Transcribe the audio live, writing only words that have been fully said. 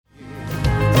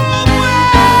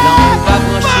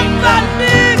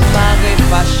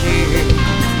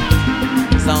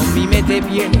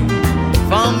pieds,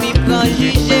 famille prend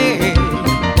jugé.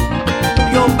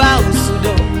 Yo ba ou sous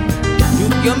dos,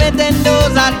 tout yo mette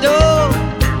dos à dos.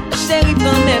 Chéri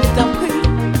prend même temps pris,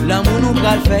 l'amour nous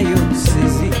pral faire yo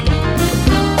saisir.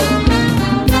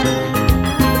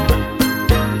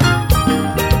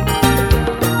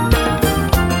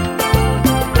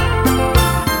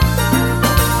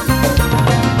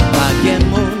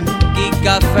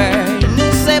 Faire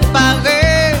nous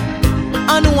séparer,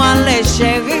 en nous aller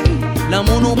chéri,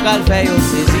 l'amour nous pral faire yo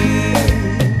saisir.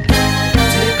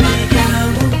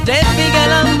 Depuis que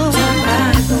l'amour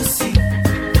pas possible,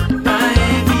 pas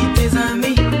inviter tes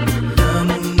amis,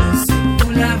 l'amour nous c'est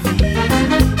pour la vie.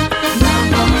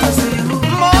 L'amour c'est où?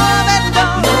 Mauvais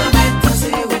temps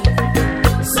c'est où?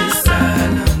 C'est ça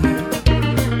l'amour,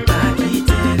 pas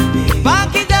quitter le pays. Pas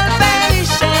quitter le pays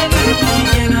chéri. Depuis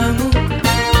que l'amour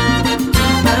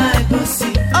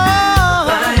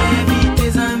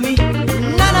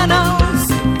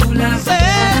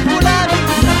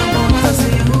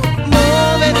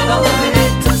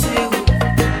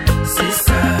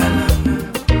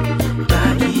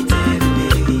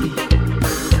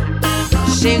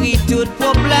chéri, tout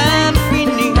problème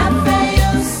fini. La paix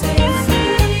yo saisi.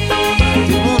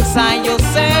 Tout monde ça yo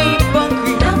c'est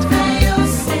hypocrite. La paix yo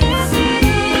saisi.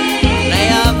 Les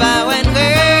avants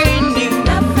réunis.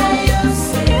 La paix yo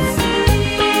saisi.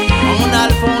 On a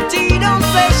le fond dans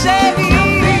ses chéri.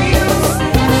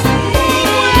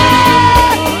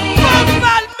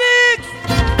 Valmix.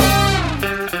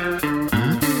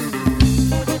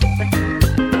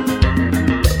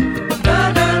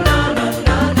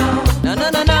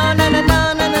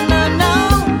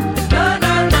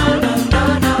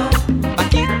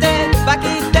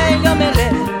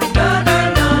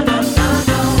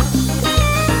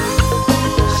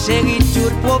 Chéri,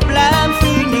 tout problème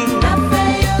fini. La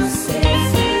paix yo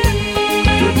saisi.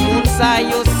 Tout le monde ça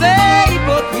yo c'est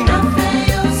hypocrite. La paix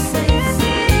yo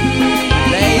saisi.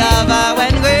 Les avants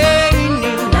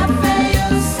réunis. La paix yo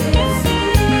saisi.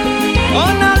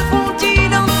 On a le fond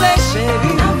dans ses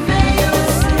chéri. La paix yo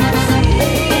saisi.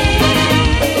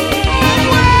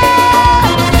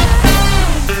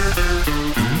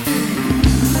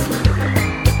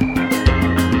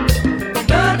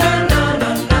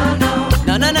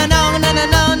 No, no, no, no, no,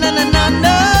 no, no, no, no, no,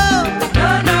 no.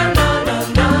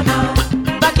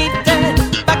 Pakite,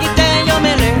 yo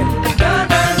mele.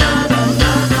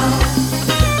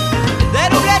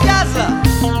 Dérouler jazz.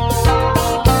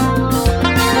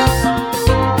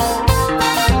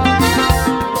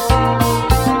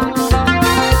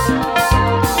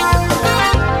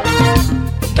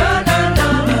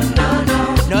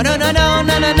 No, no, no, no,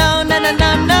 no, no, no, no, no, no,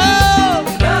 no.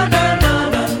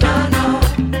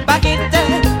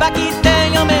 Pakite,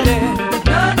 yo mele.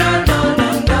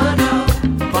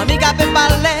 Mami kape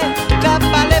pale,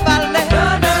 kapale pale.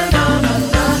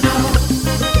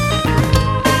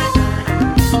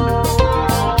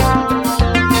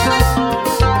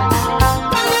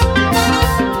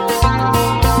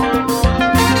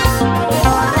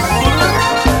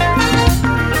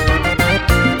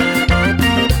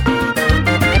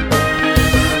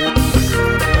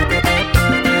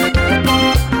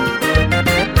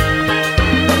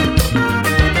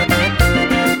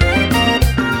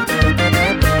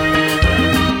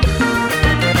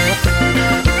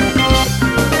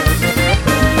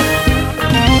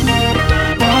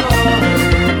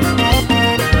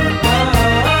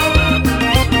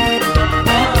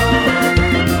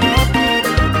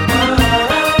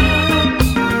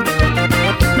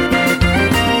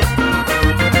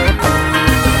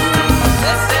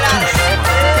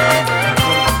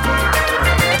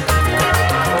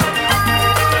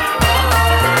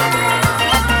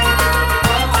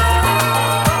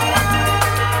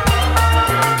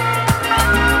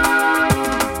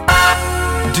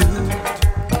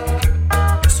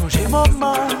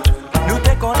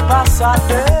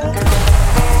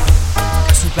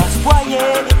 Sous place foyer,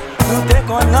 nous t'es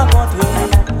qu'on rencontré.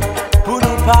 Pour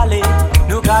nous parler,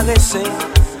 nous caresser.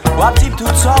 Wap dit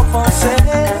tout sans penser.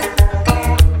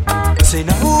 C'est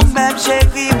nous-mêmes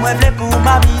chérie, moi v'lais pour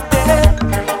m'habiter.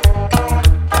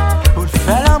 Pour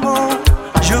faire l'amour,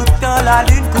 joue dans la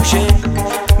lune couchée.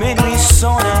 Mes nuits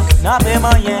sonnaient, n'avait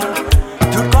moyen.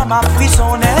 Tout comme un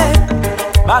frissonné.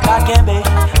 Baga kembe,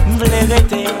 m'v'lais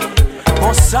rester.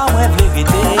 Pour ça, moi v'lais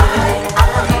rester.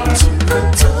 Tu me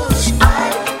touches,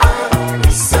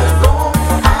 oui c'est bon.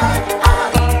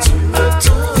 Tu me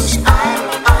touches,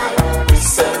 oui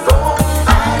c'est bon.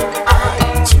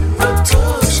 Tu me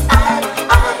touches,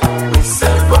 oui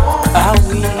c'est bon. Ah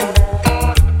oui,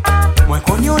 moi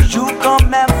qu'on y joue quand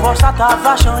même, force ça t'a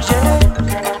va changer.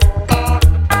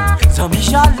 Sans mi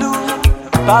jaloux,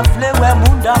 pas vle ouais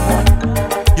moun d'amour.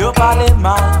 Yo parle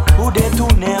mal ou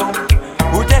détourner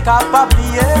ou t'es capable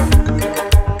lier.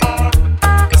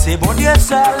 C'est bon Dieu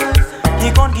seul qui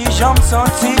compte qui j'en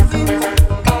senti.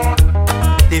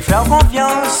 T'es faire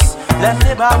confiance, laisse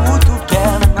les bas pour tout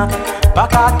cœur. Pas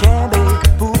qu'à kembe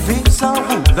pour vivre sans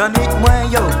vous. L'année moins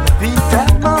yo, vite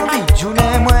tellement vite.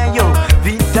 Journée moins yo,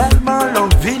 vite tellement long.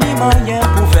 Vini moyen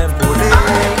pour faire voler.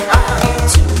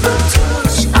 Tu me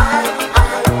touches,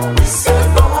 oui c'est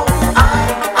bon.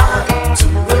 Tu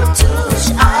me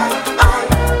touches,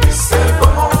 oui c'est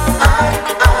bon.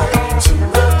 Tu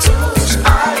me touches,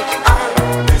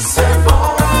 oui c'est bon.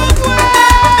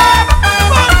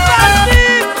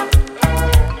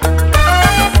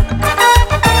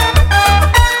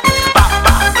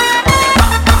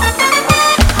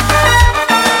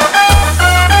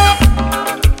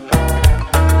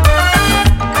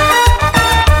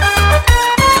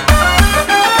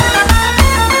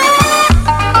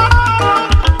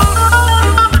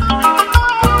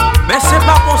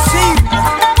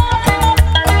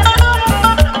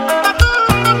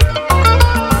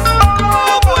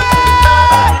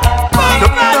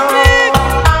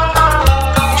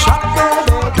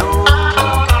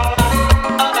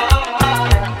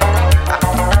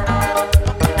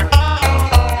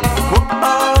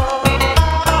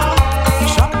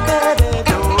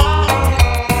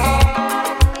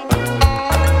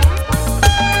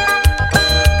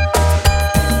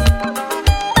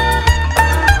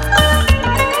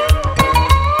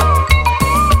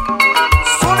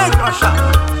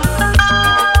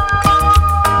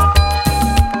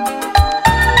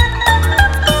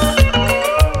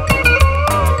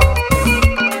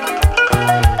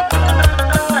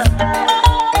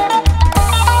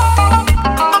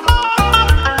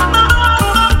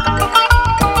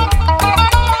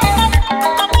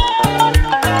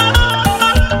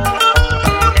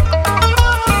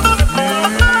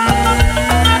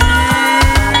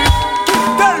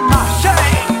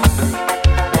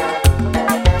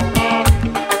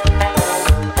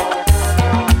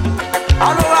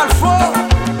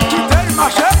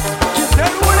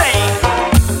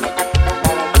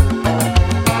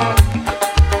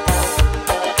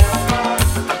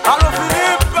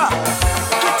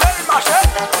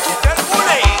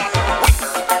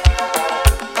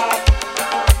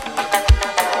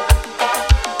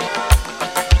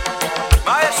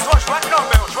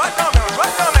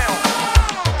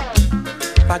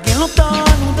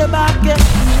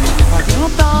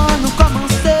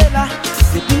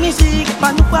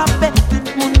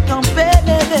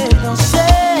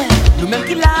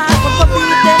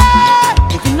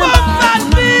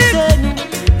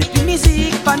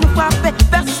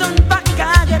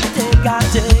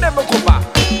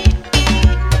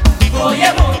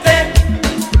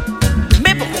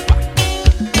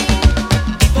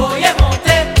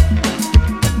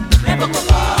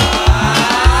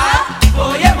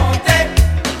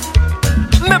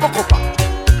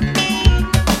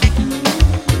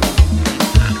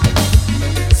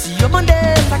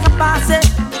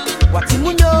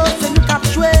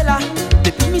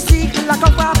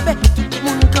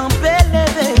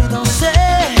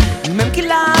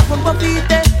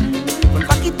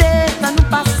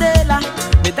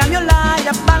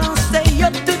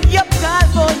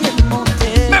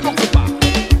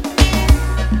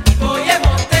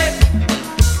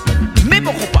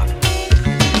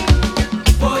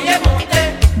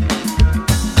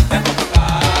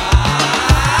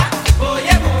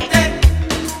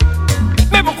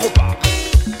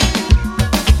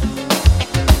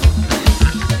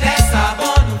 Laisse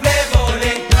avant nous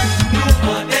voler, nous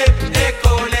demander pour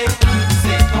décoller.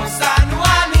 C'est comme ça.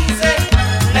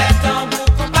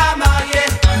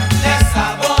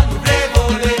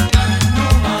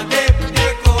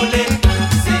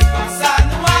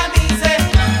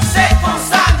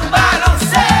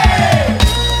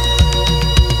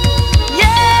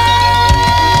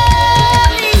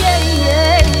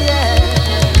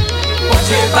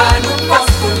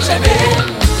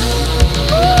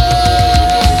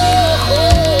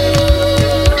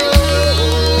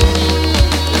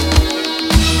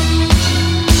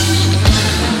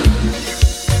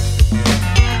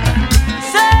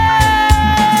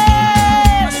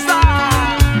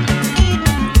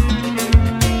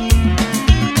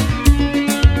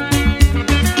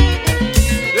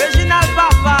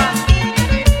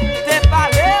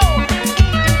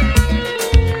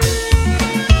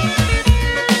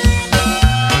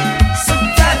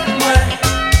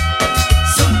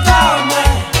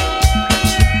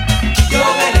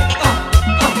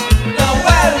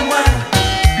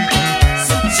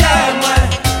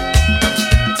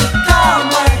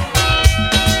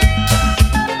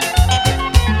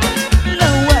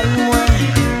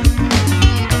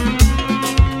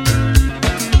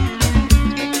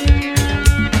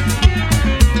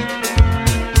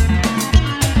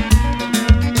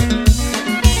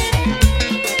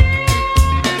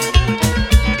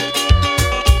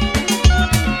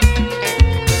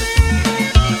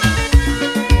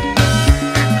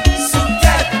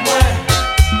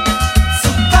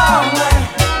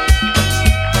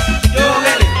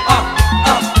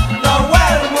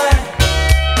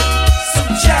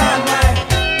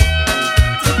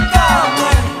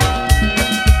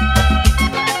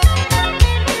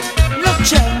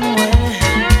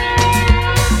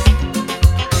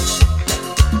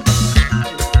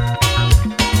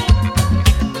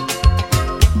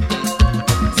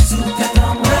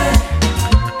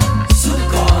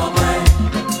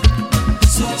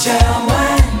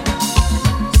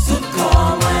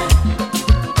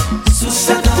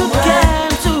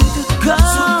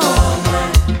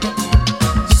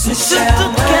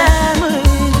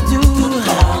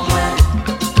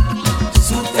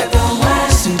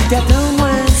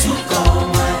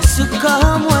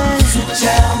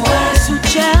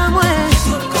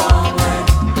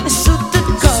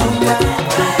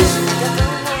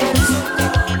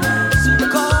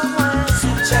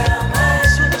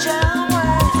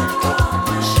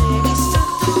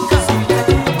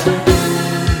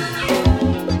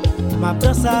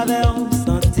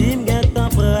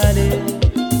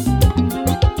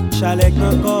 Chalek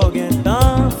nan kor gen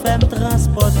tan fèm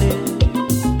transporte.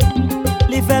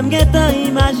 Li fèm gen tan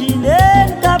imagine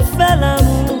kap fè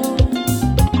l'amour.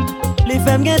 Li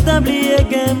fèm gen tan bliye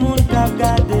gen moun kap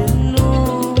gade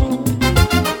nou.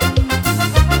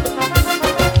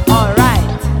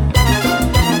 Alright.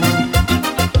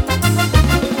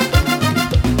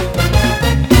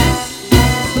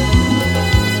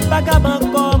 Bakab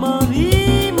ankor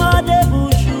m'envi mode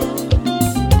bouchou.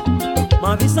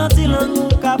 M'envi senti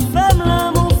l'amour ka fèm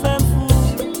l'amour fèm fou.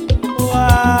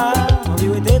 M'envi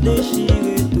ou te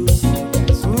déchire tout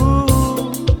sou.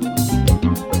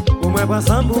 Ou mwen pran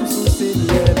san boum sou se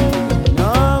liè.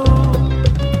 Non.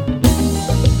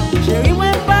 Chéri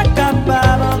mwen pa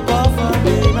kapab ankor fòm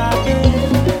démarke.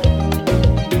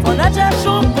 Fòn a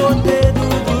chèchon kote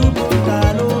doudou pou ka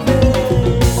love.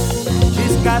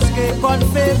 Jiska skè kon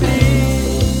febli.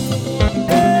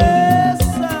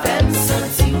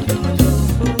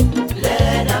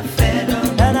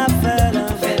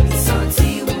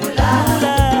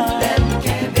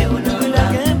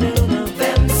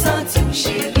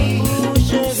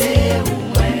 Chérie,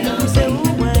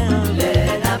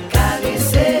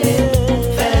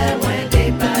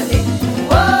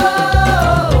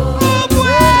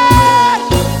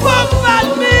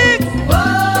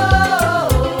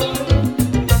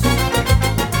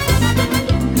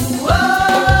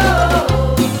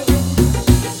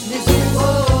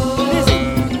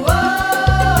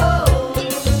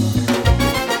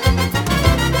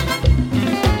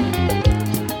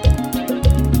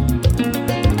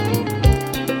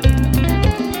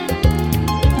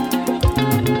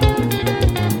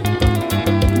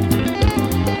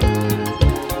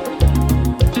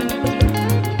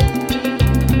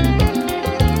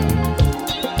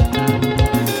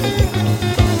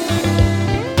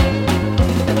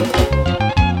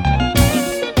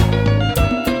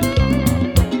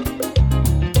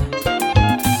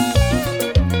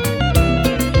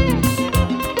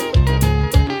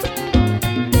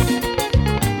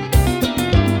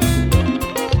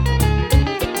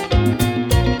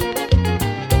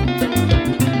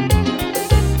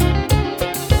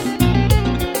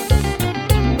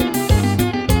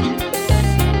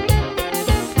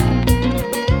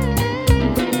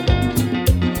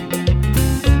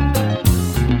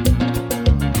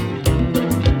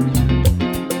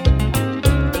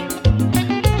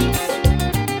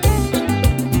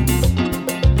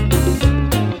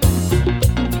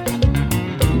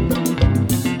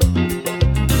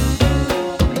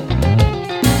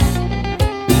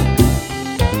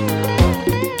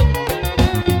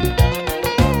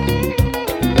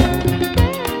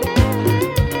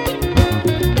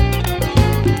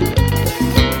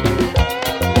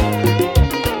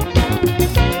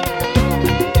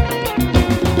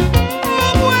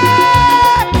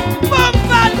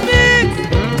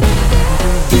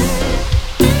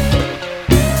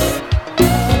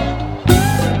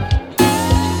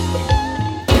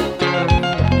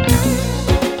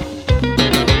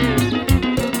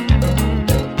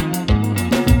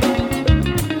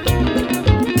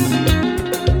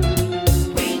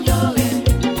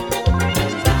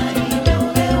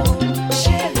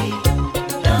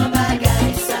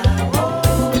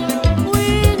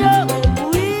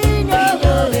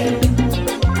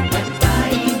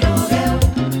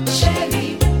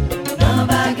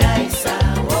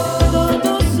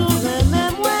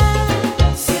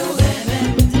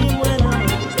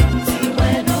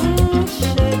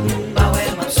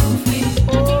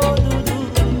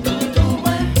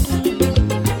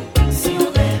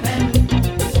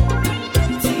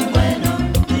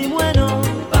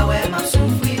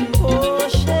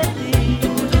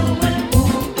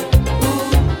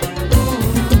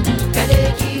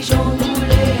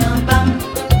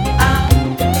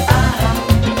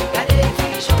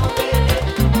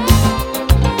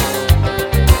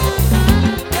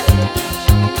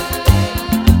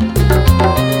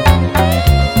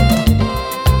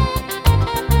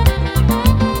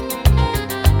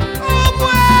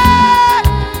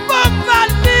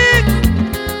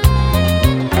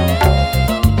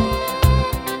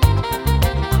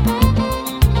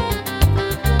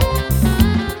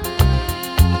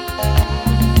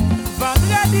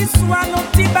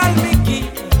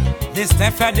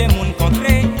 fait des moun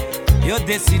contrés, yo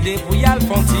décidé pour y aller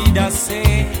fonti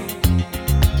danser.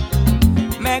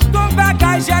 Mais ton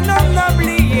bagage j'ai non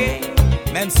oublié,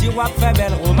 même si on fait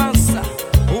belle romance,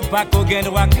 ou pas qu'on gagne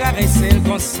droit caresser le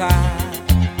comme ça.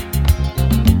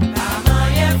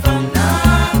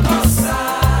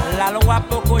 La loi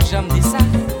poko j'aime dit ça,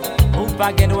 ou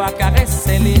pas gagne droit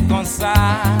caresser les comme ça.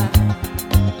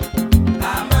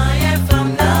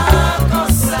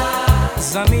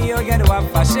 Zami yo gen doit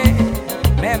fâché,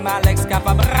 même Alex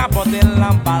capable rapporter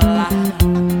l'emballa.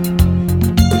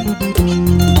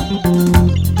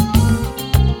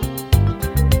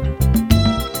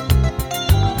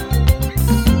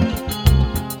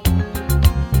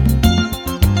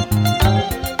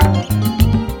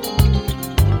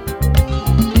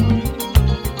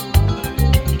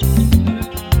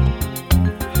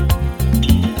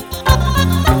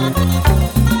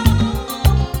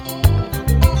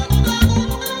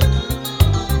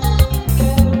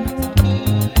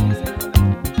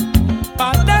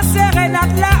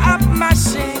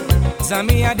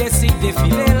 Zami a décidé de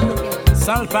filer,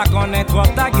 sans le pas connaître trop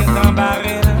tard qu'il est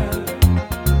embarré.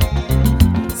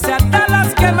 C'est à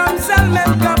l'as que mamselle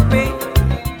même campé,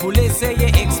 pour l'essayer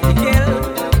expliquer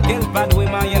qu'elle pas doué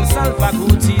moyen sans pas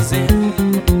courtiser.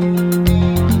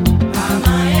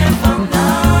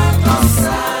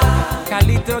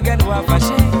 Calito gen doit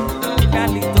fâcher,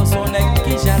 Calito son nèg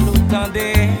qui jaloux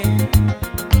tendait.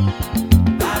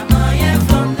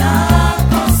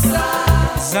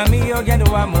 Zami yo gen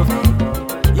doit mauvais,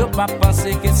 yo pas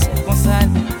penser que c'est comme ça.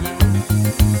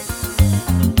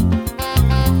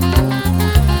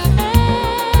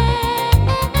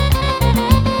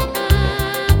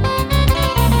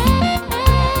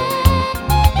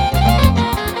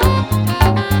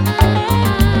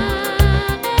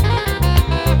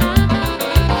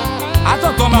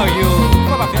 Attends, Mario,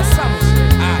 on va faire ça, monsieur.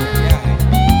 Aïe, aïe.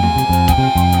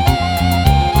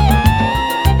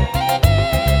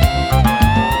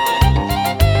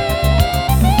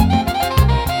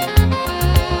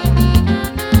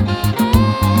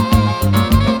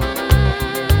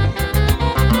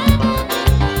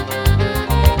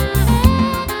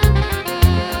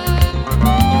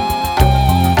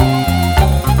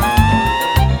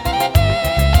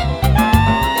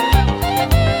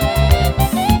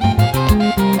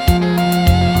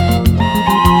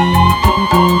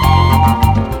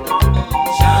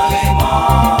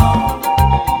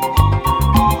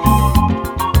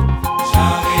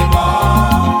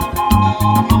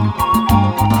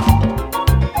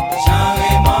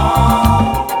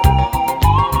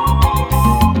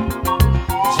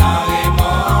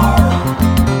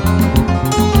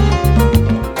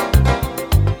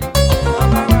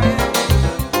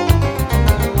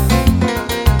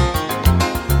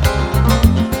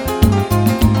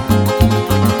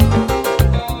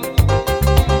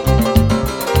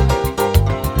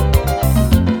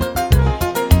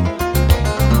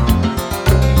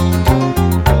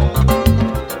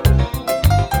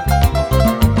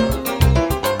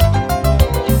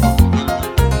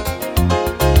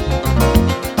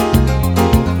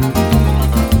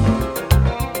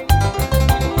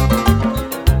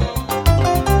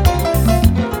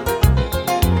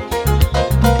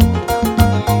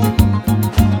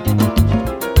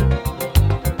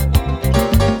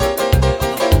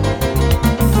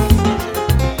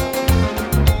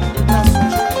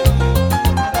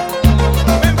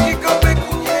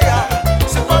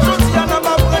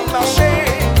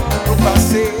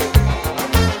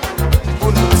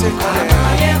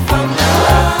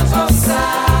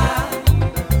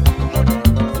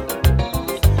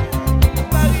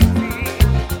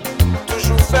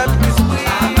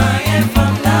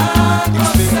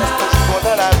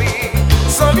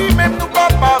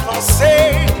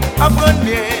 Apprendre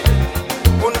bien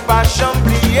pour ne pas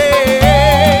chamblier.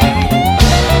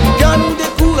 Quand nous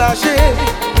décourager,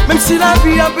 même si la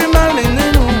vie a peu mal mené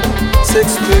nous, c'est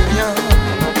expérience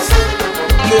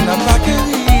que n'a pas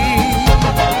guéri.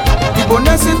 Le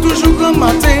bonheur c'est toujours grand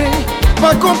matin,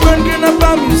 pas comprendre que n'a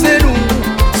pas amusé nous,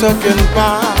 ce que nous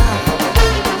pas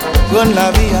prendre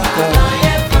la vie à cœur.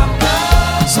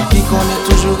 Ce qui connaît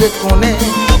toujours et connaît,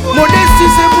 modestie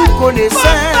c'est vous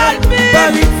connaissez,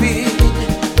 vérifie.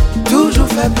 Toujours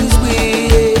fait plus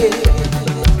briller.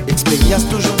 Expérience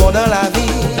toujours bon dans la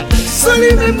vie. Sans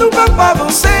lui même nous pas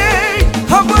avancer.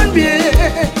 Apprendre bien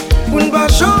pour ne pas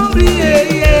chambrier.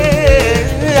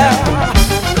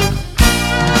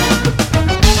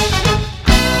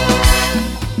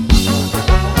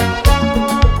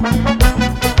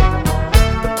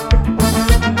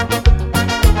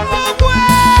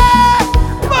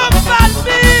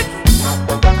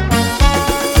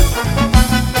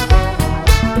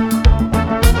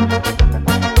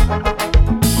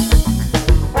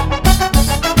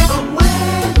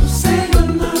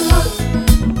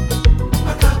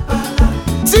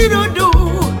 Ti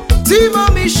doudou, ti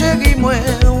mami chéri moi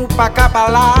ou pas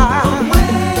kapala.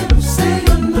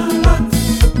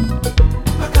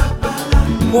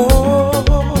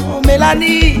 Oh,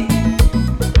 Mélanie,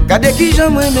 gade qui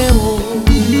j'aime ou.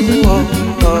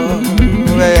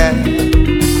 Ouais,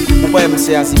 ou pas me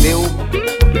assis ou.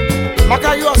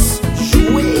 Makayos,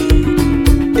 jouer.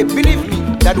 Et believe me,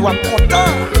 that doit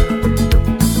content.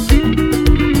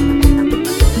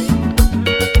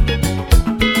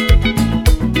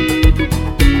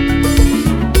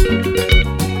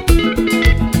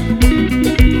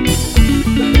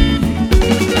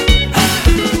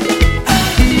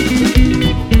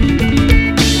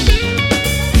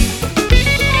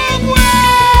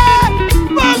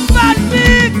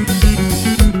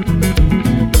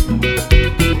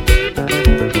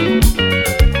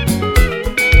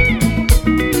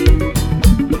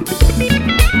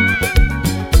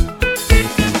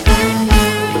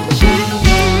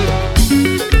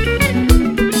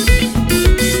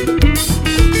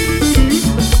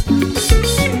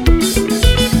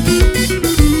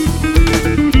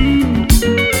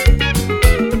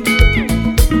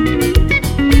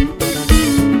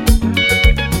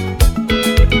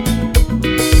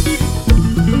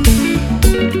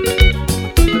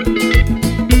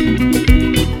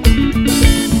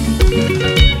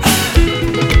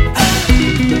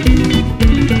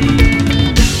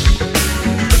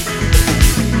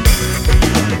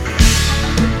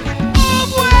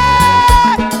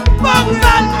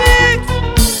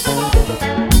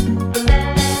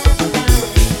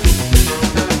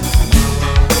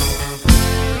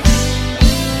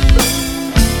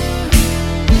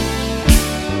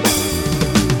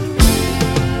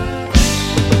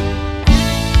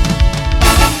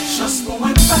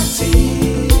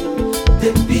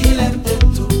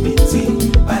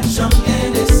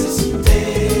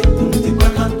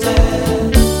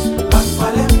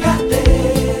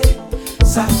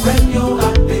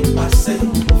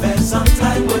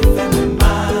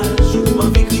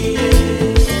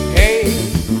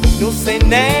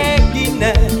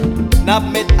 N'a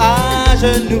mettre à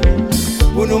genoux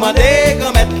pour nous demander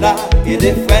qu'on mette là et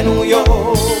des frères nous yo.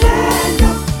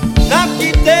 N'a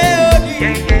quitté au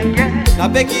lit, n'a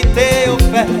pas quitté au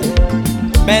fait,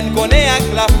 mais qu'on est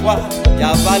avec la foi,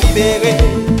 y'a pas libéré.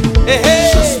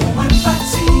 Juste pour un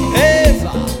parti,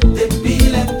 depuis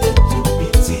l'être tout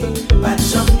petit, pas de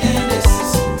gens et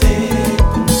nécessité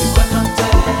pour nous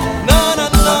présenter. Non, non,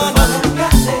 non, non.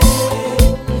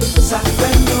 Ça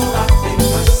fait nous rappeler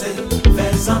passé,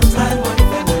 fais entrer moi,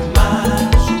 fais mal,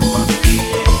 je m'en prie.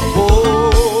 Oh,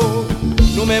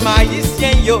 nous mêmes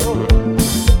haïtiens yo,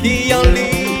 qui en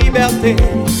liberté,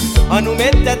 on nous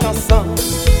met tête ensemble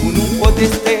pour nous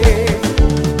protester.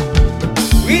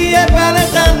 Priez par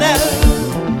l'Éternel,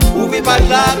 ouvrez pas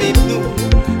la Bible nous.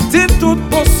 Dites tout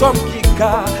bon somme qui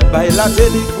ka, baille la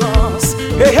délivrance.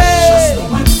 Hey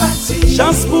hey,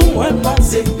 chance pour moi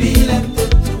passer. Depuis l'être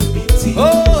tout petit, pas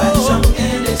de gens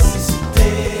et nécessité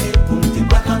pour nous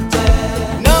présenter.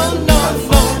 Non, non,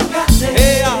 non,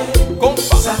 hey,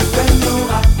 Compas. Ça fait nous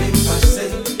rappeler passé,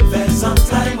 fais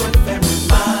entrer moi, fais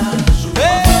mal, je m'en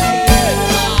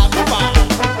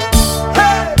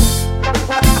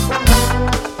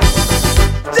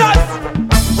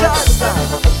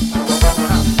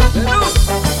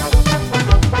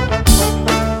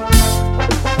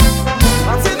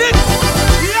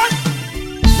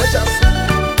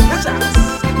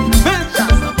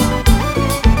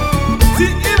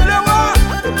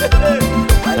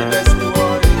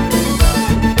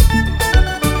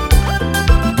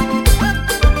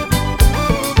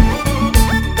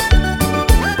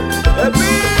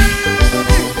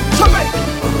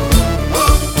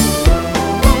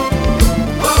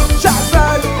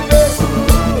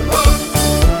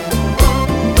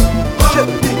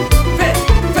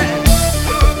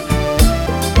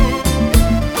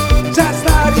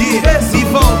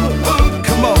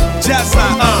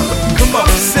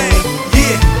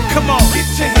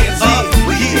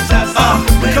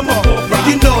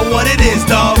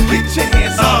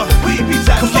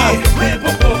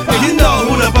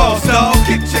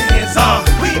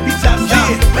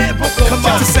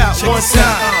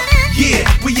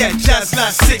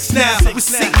now. We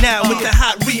sick now with the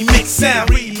hot remix sound.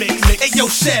 Hey yo,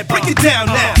 Shad, break it down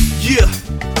now. Yeah.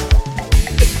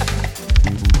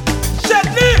 Shad,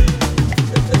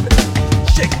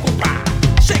 shake,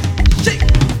 shake, shake.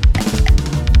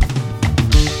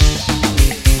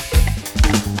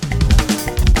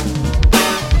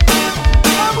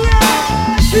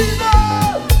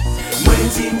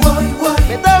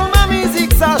 Mais dans ma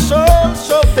musique ça chauffe,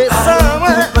 chauffe ça,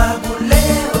 ouais. Boulé,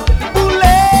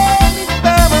 Boulé, ni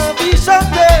pas ma vie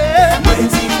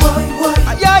chanter.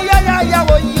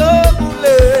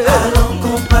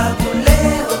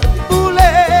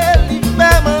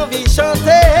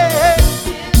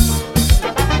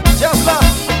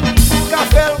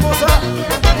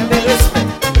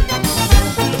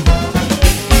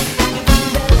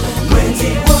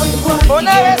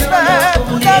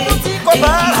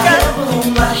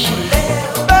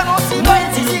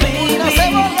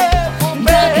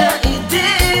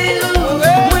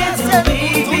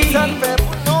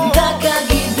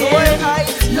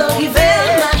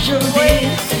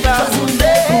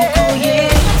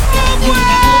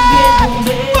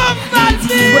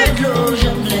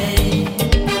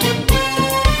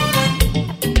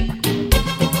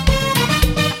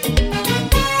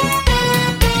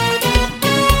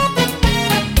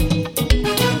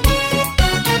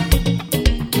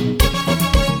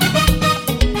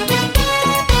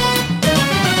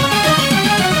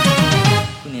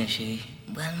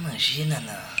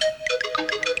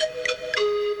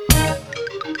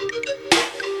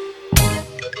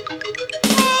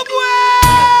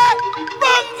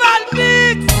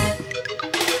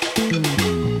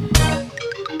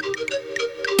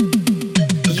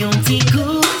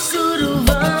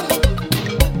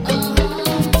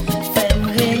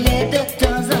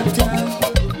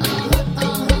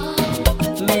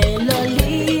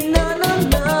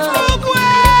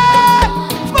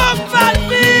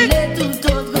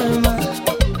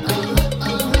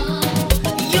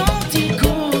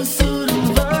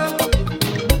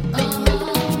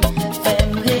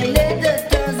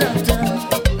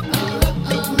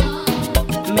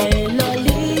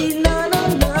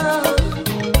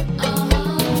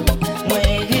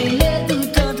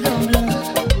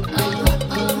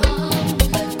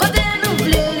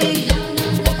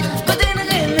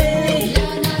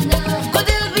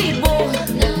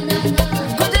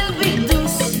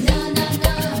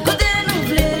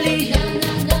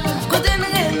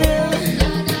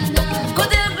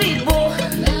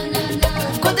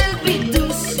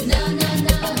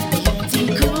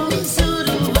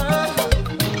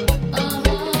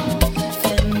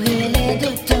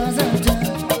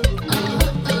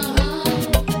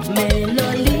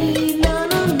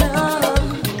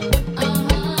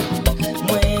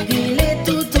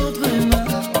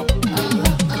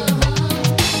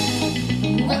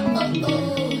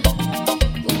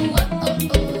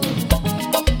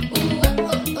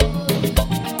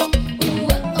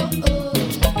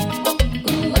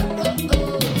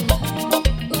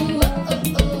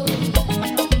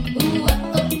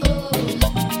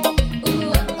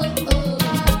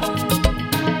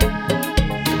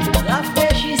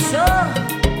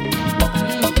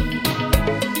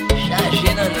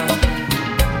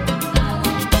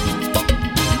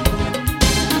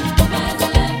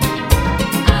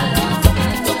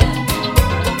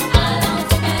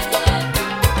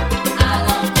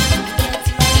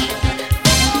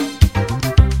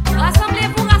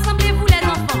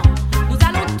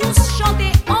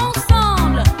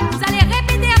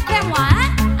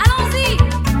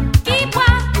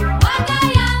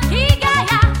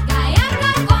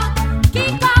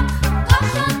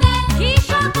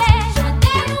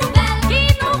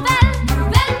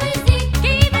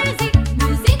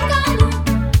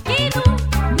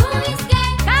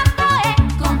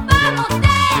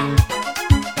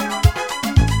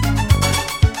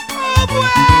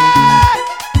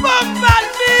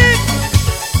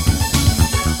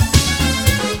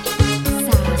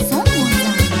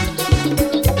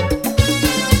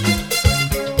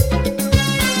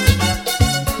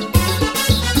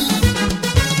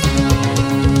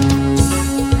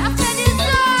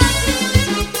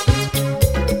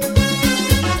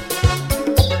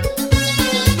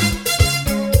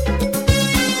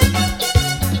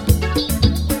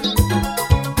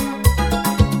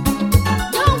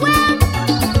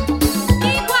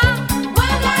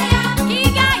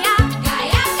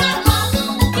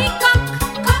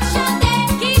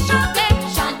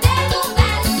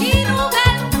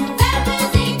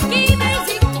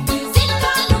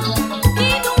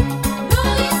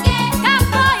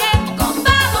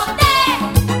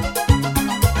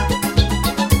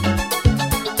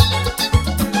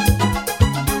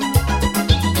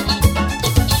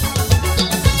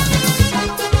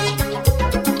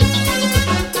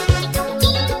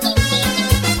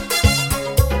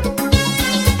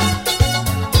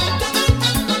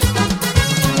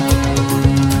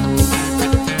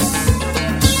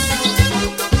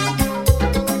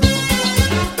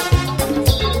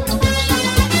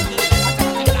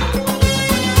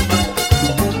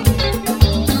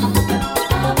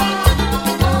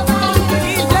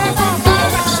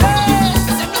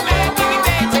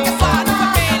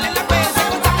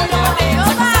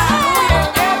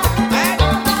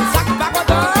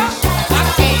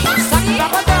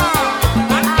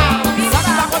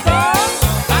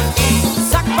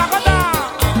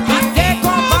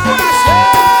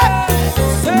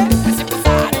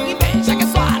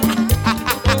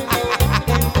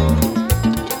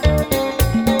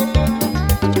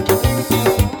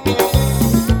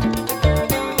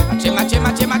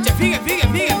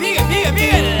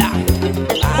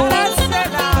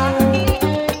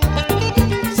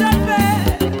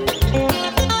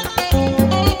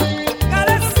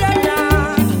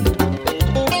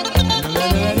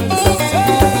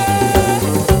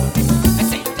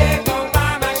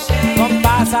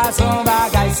 Son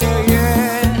bagay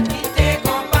sérieux. Ite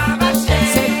compas marché.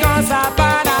 C'est comme ça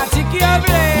fanatique qui a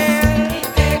voulu.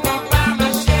 Ite compas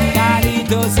marché.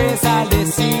 Carito c'est ça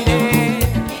décidé.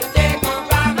 Ite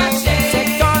compas marché. C'est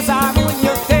comme ça moun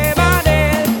yo te mandé.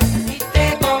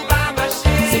 Ite compas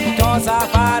marché. C'est comme ça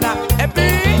fana. Et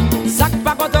puis, sac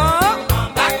pas content.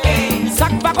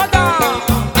 Sac pas content.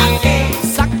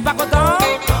 Sac pas content.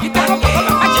 Ite compas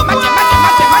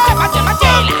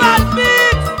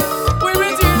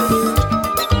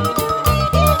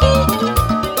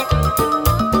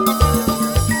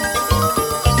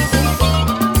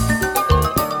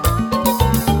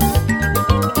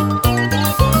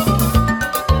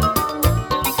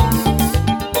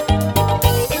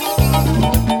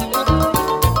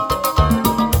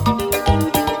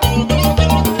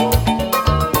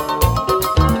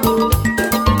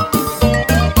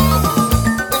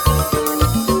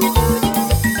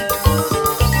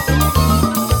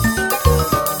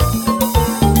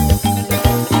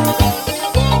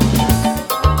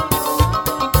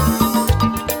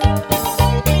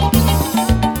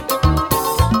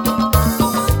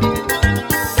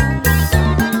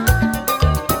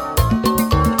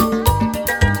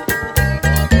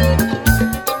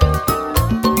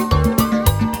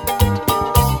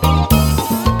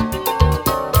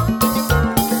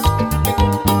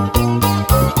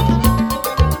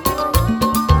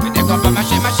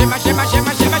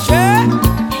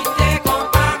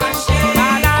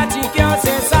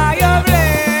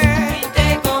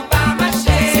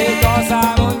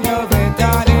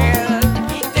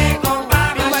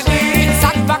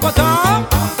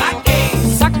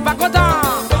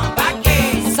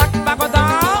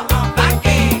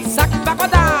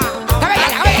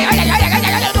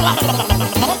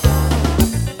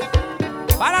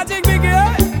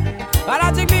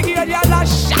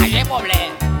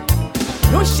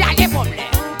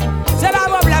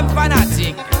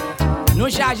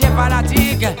chargé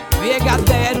fanatique,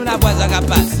 regardez nous la voisin qui a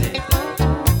passé.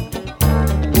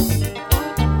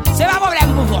 C'est pas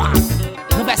problème pour voir.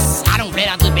 Nous faisons ça, nous voulons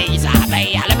dans tout pays, ça.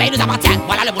 Le pays nous appartient,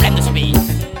 voilà le problème de ce pays.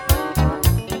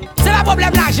 C'est pas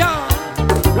problème l'argent.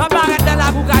 L'on va arrêter dans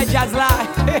la boucaille jazz là.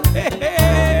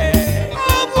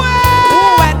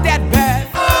 Où est tête belle?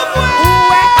 Où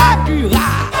est Acura?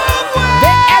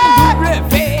 BMW?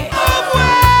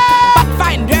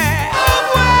 Pathfinder?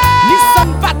 Nissan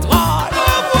Patrol?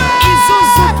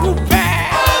 Isuzu Trooper?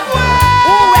 Où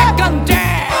est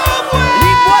Canter?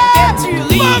 Libre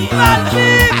Tuerie?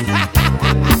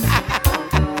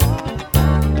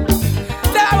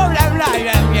 C'est pas problème là,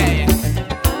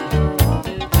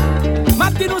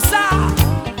 nous ça,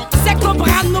 c'est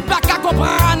comprendre, nous pas qu'à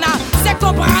comprendre. C'est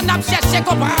comprendre, chercher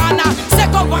comprendre.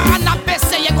 C'est comprendre,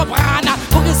 essayer comprendre.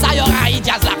 Pour que ça y aura un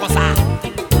jazz là comme ça.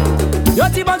 Yo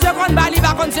dit bon Dieu qu'on bali, va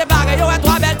qu'on séparer. Yo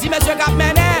trois belles petits messieurs qui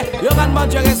mené. Yo va bon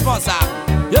Dieu responsable.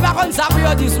 Yo va qu'on ça pour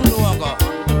yo dire sous nous encore.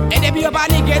 Et depuis yo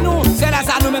paniquer nous, c'est là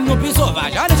ça nous même nous plus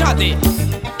sauvages. On est chanté.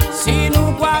 Si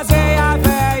nous croisons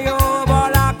avec yo, bon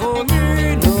la commune.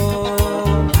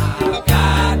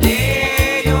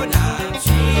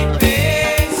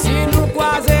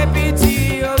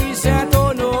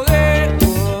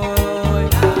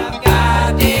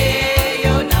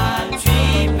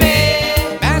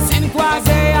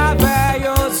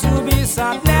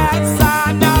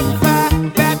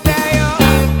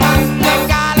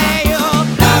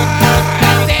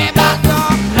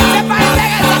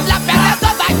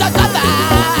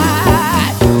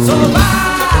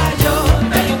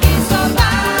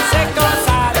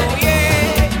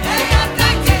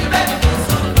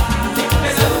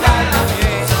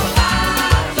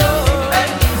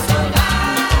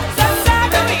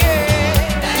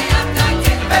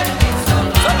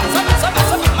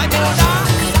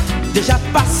 Déjà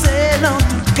passé dans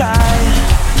tout caille,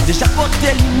 déjà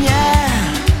porté lumière,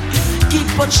 qui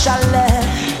porte chaleur,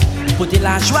 porter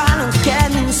la joie dans le cœur,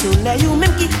 nous soleil ou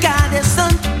même qui ca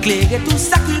descend, clairer tout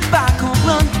ça qui pas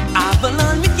comprendre, avant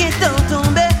l'ennui qui est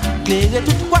tombé, clairer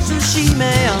tout quoi ce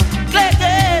chimère,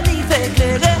 clairer vivre,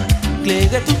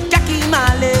 clairer tout cas qui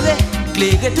malheureux,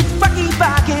 clairer tout fois qui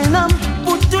pas qu'un homme,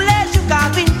 pour tous les jours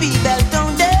qu'à une fille belle tombe.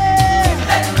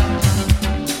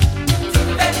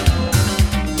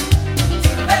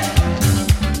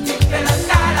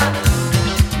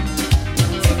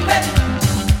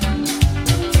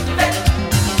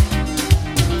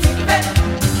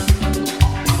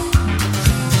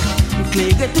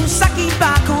 Claire tout ça qui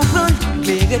pas comprendre,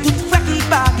 Claire tout frère qui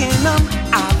pas qu'un homme.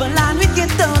 Avant la nuit qui est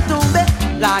tombée,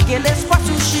 la gueule l'espoir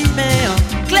sous chimère.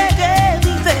 Claire,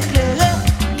 vive Claire,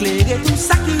 Claire tout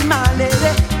ça qui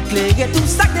malheureux, Claire tout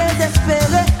ça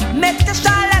désespéré. Mettez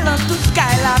chaleur dans tout ce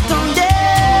qu'elle attendait.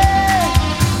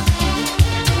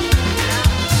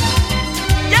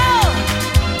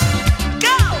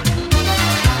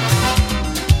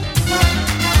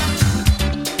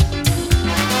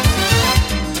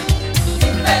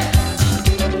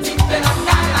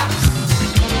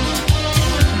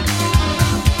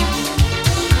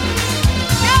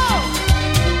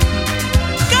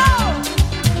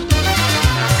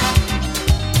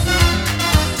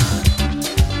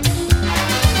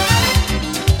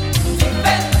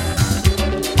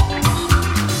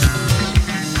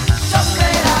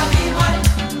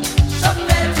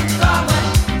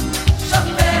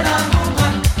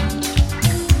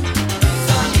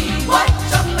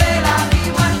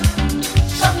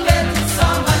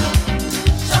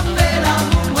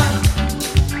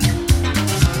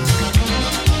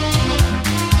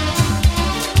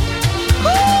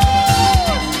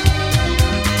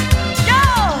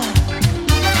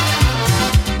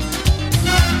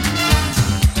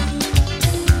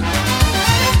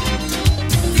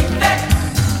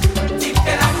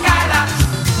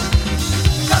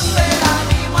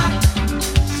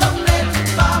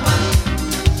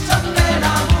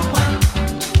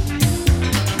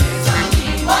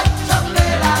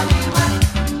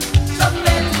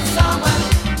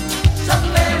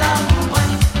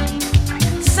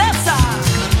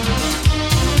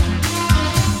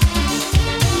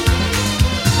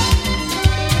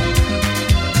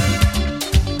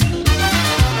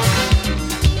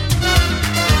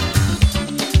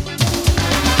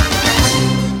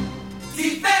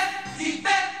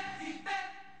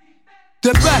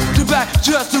 Then back to back,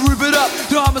 just to rip it up.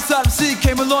 The homicide MC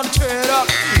came along to tear it up.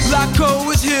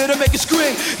 Loco is here to make it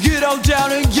scream. Get on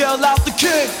down and yell out the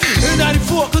king. In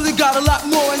 94, cause it got a lot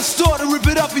more in store to rip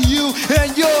it up for you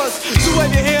and yours. So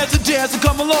wave your hands and dance and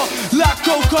come along.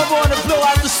 Loco, come on and blow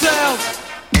out the sound.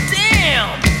 Damn,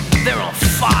 they're on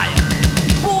fire.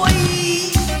 Boy.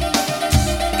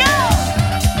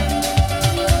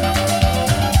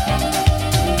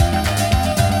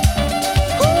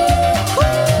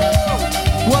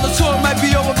 Well, the tour might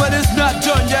be over, but it's not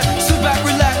done yet. Sit back,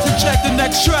 relax, and check the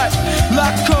next track.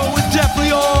 Loco is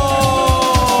definitely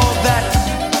all that.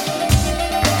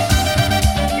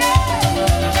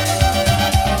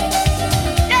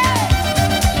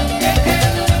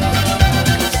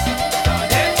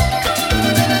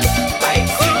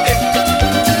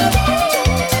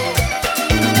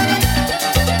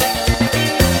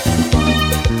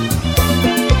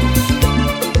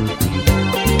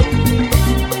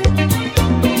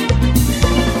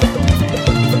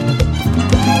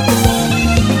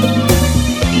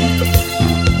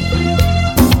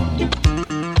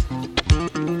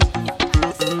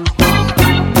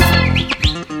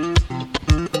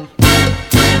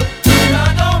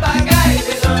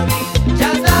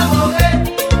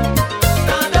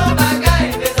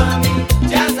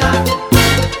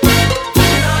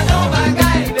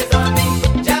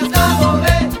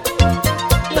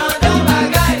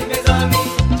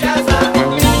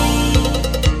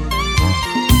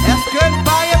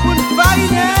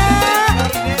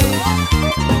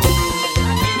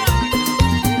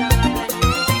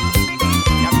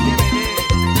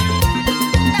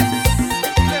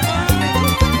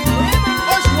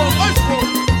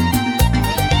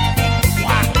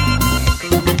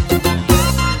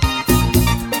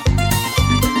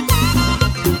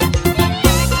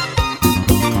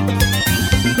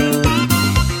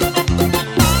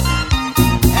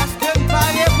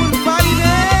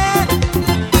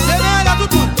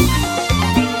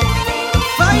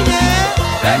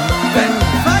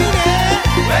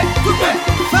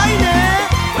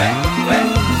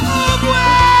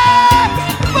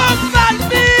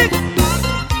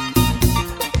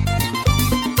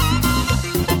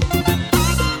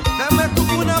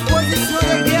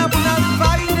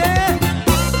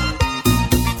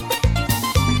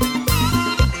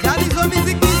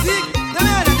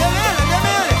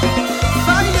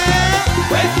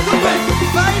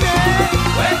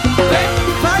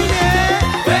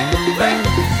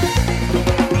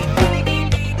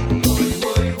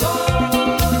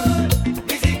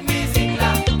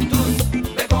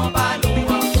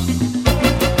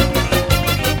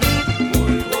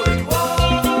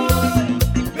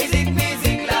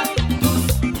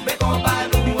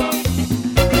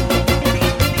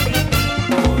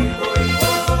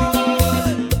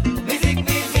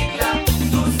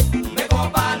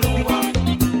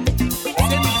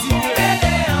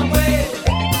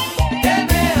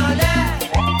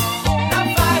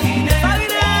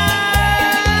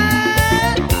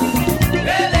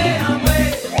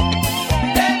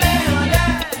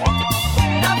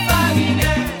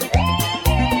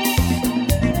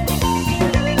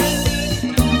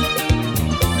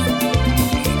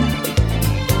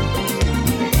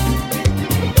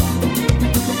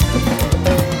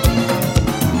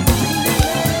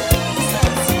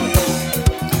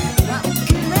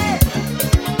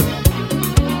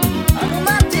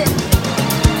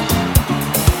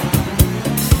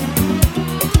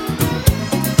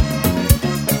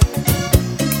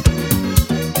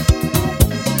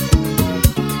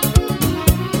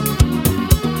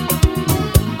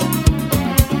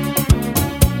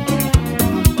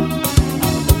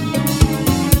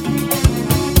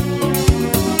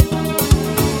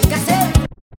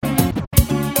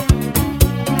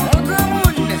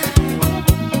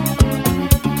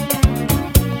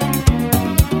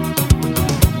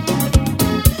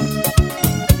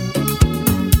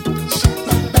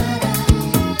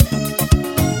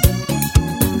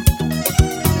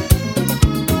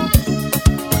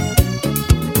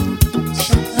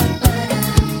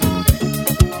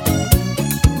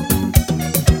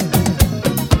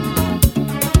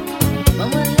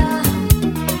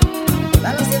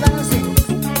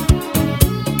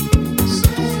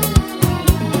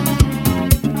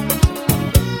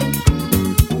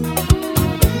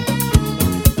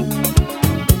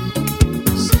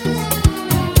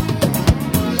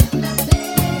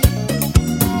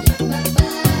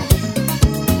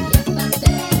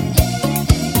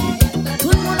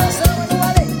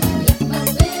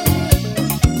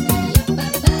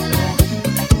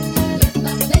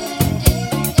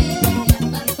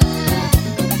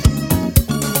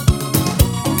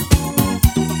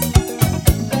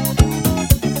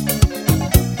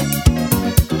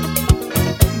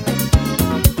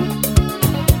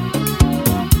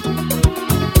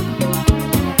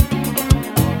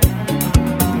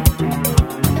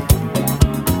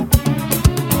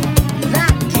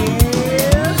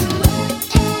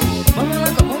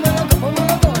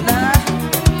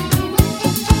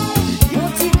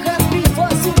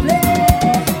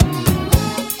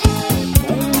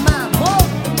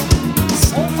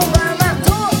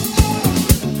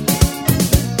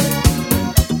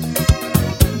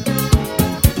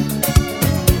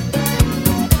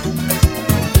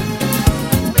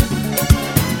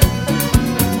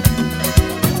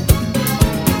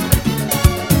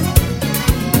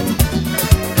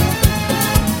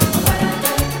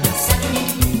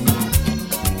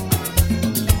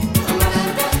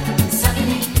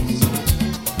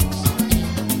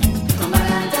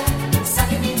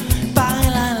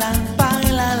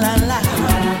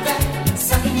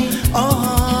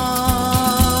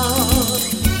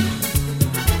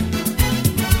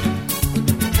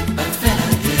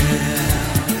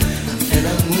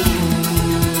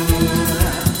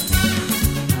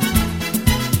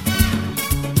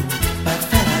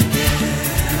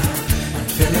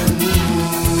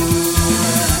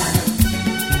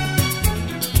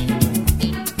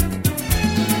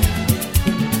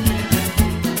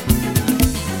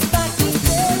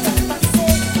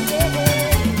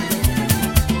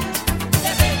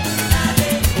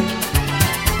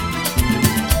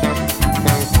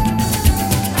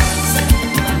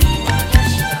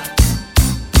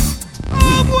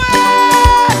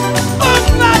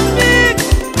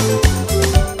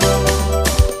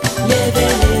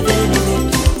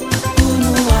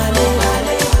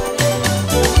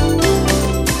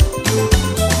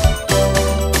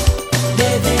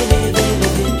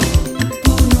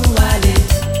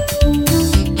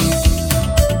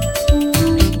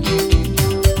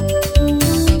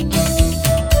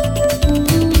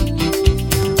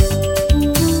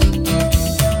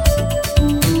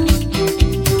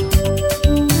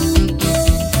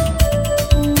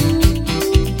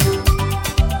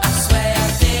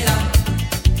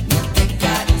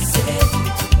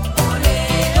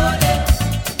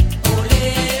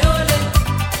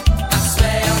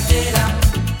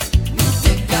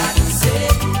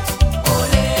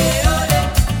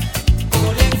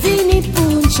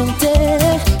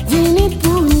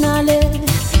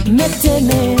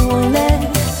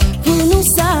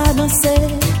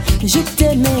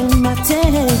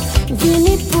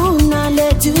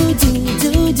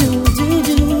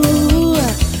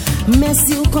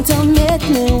 content mettre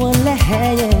mes en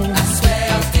l'air.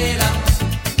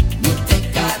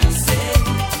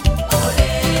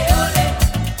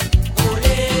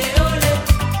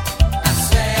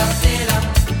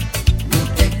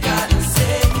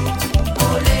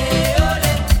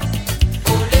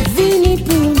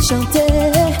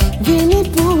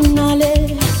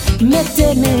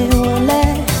 Mettez mes en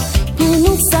l'air pour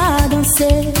nous ça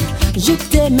danser. Je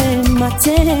t'aime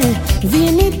matin,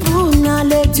 vini pour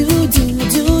n'aller du.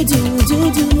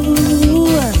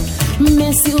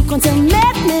 Mais si vous comptez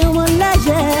mettre mes en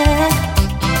l'air.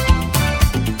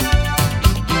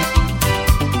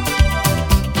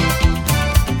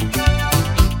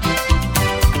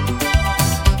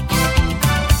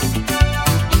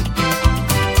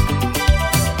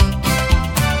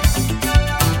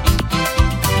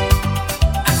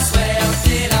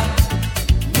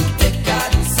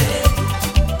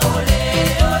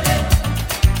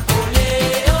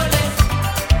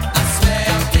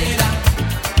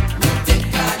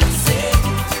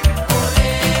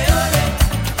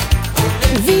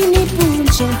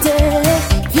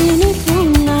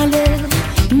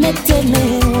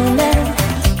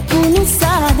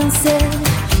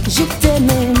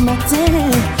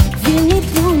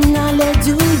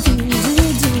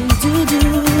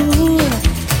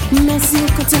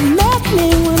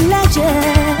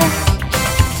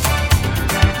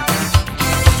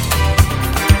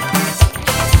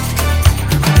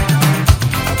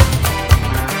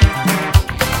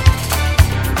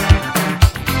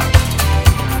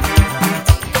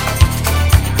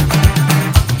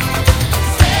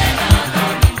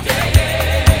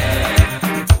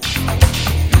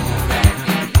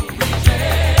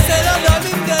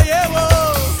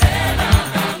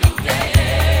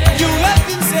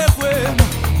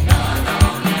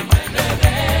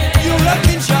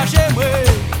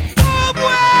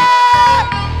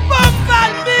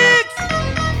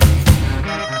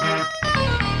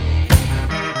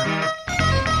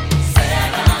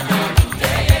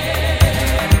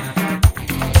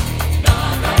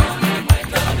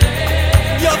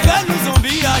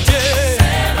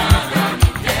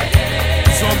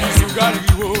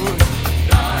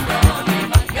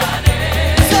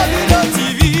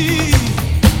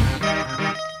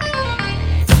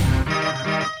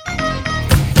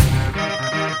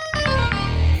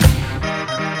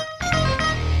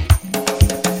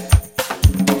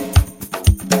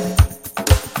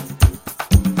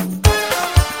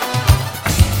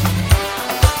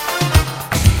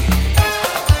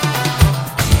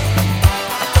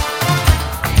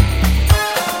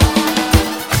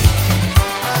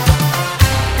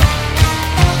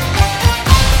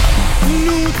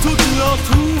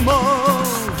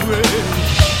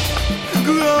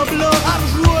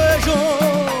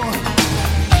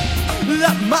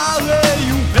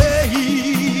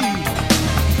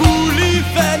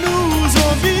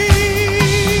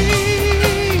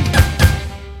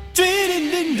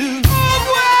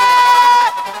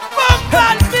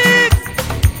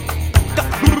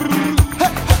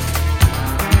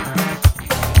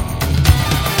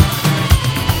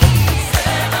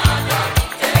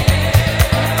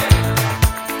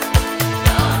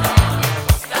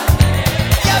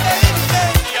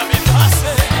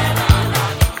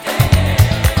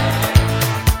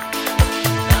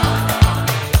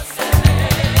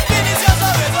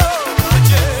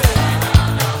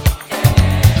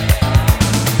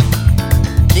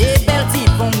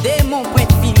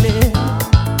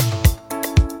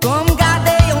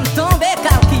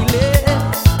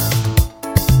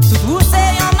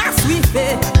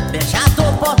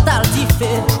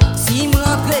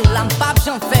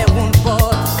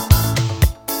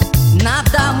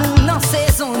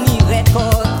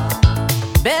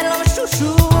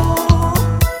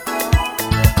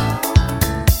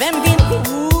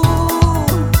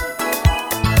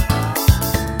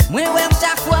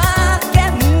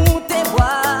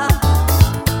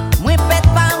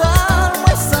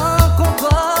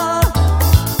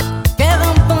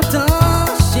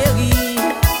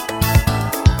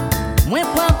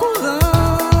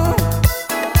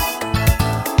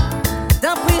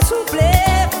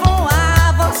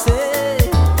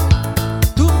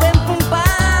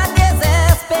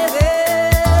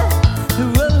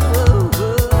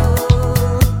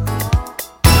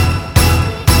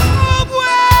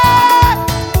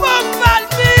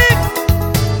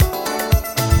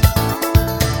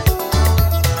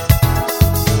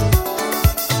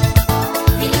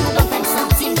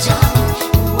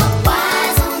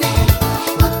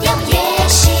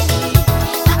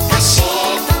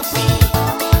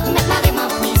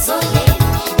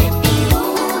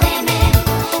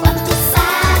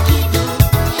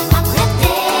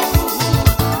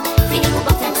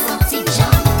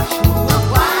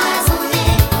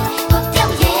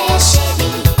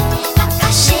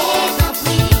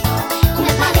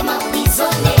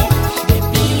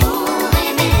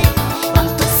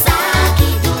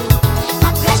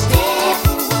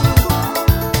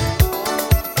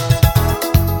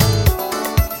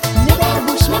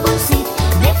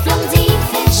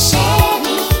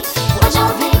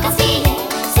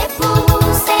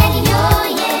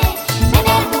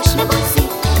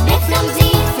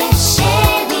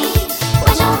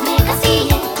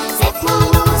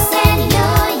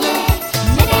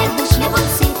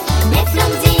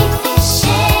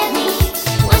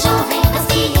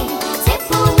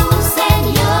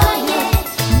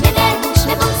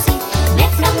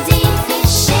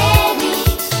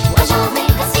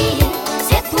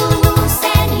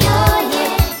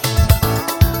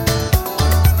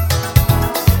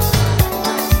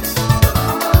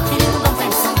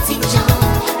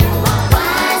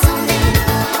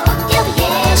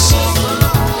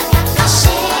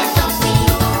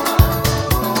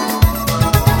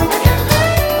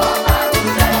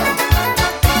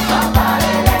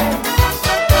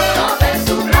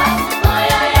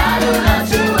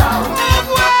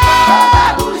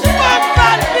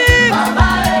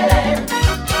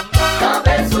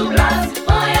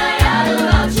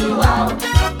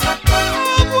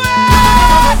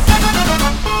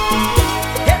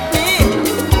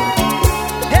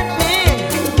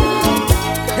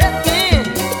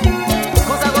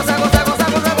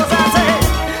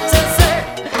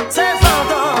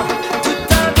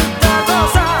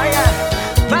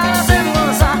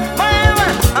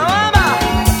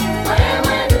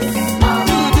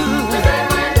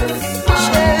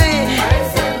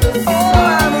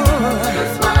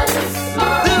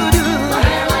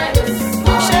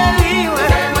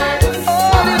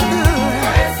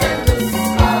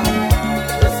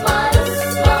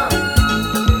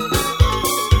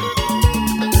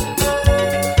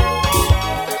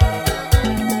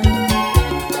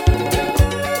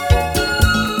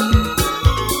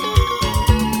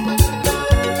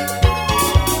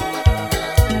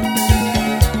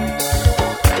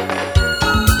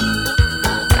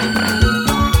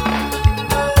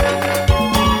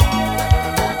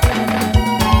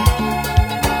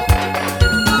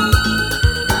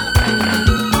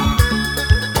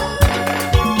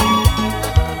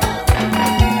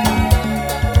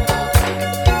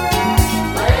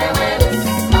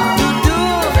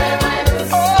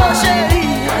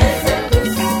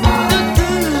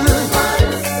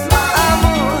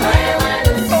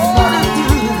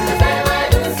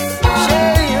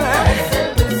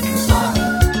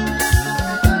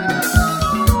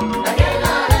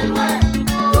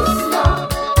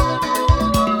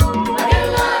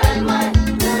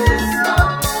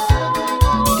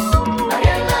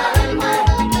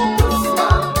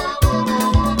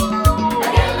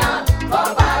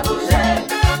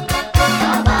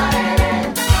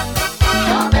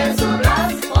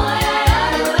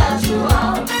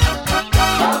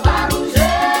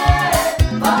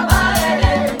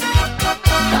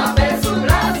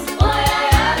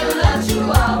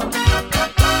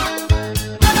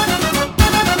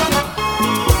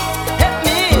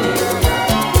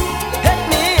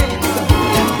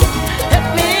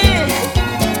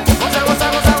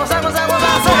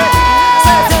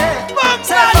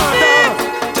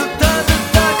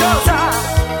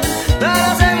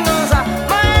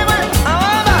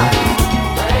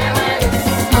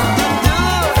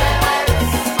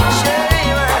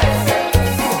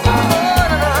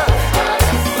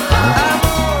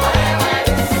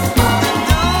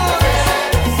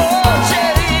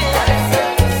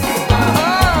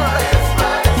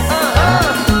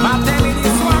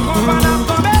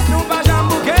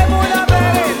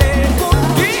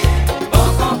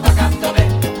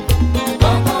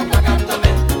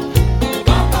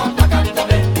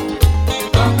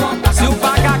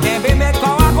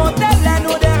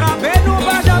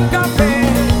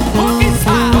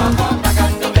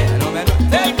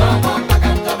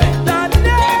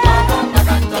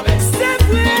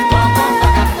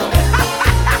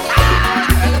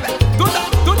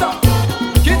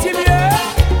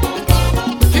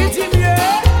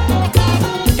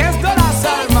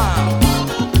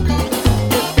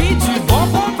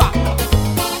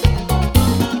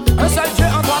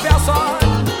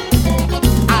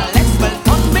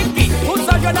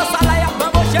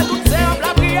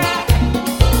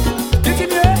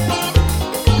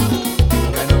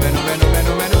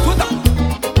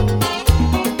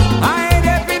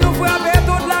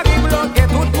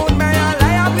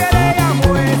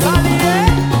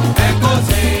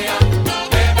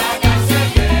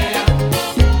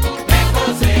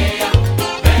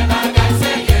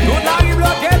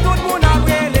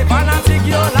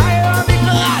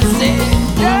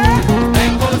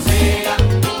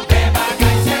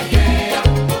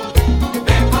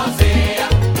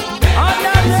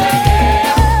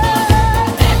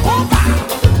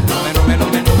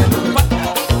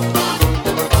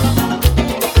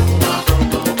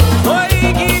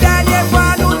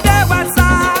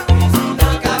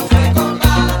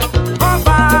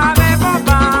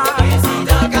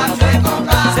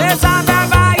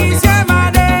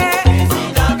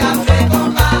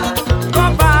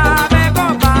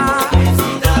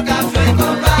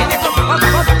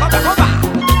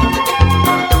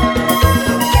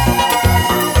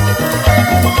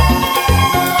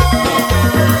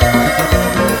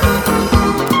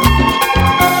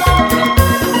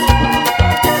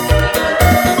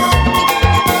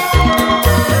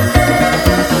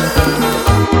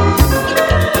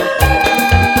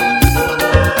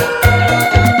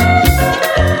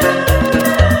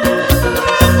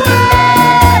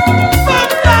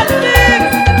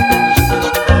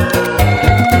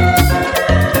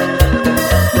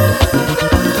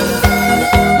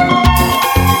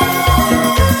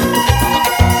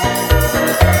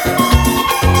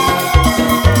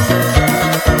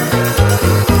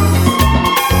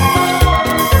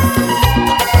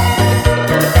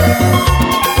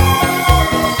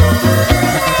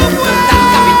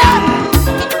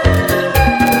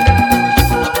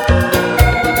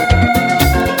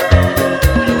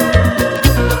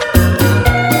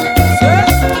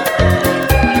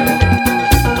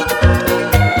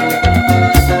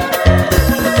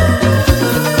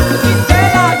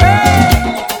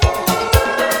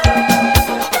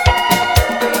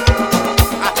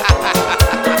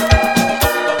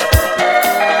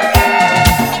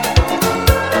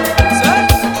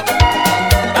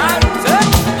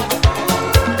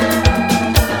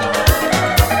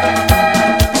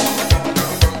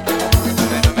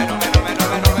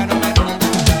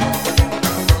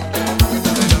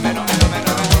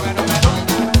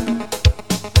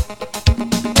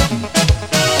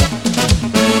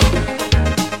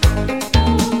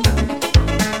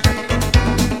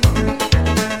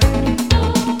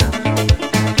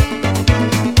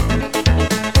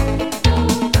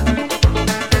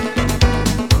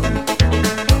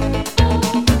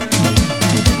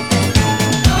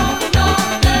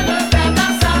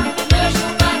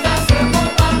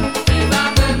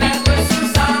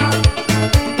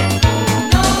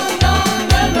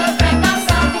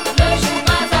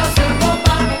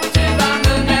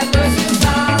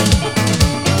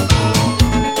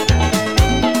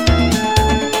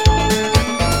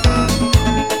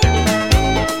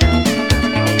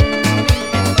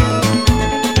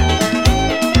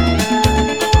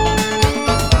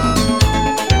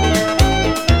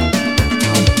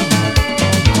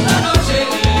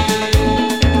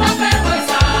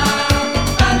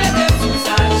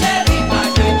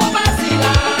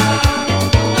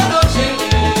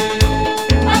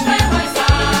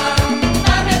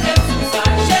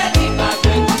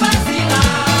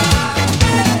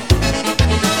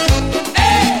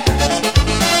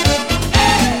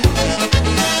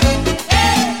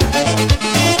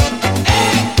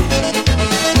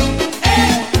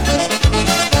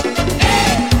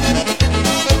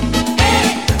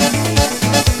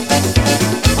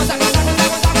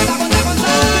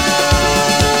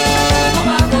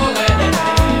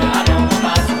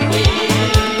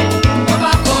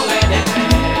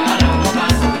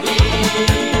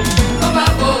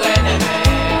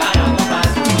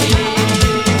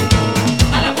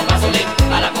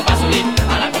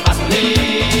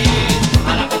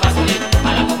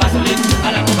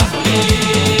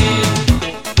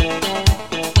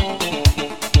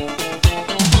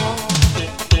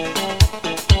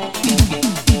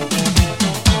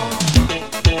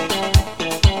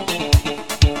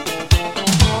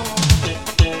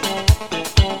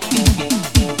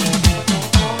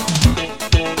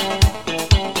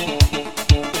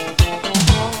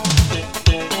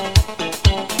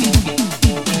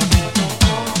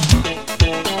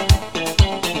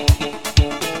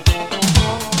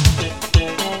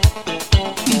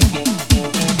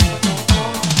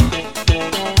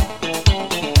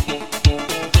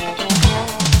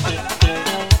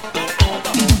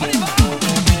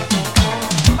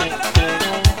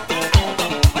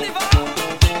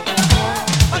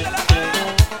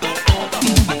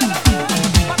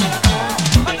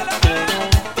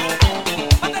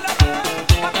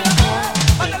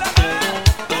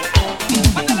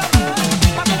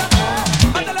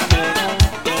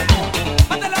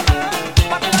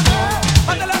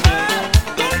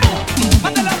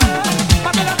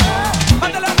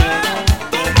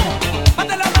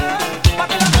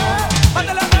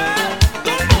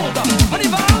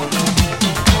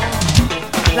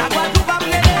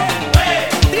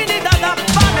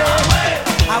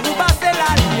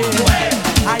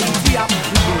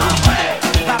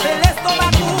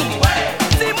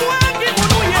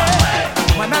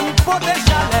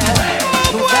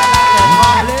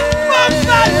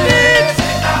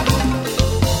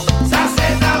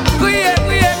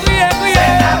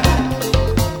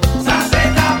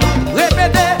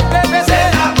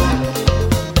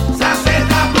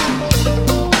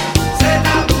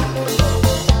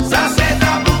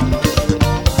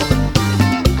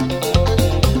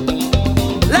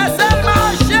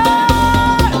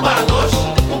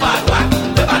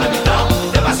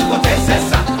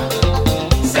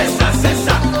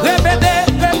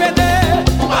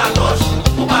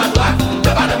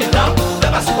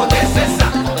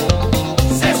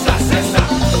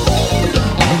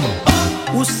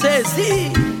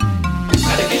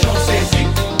 Allez qui j'en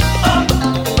saisis.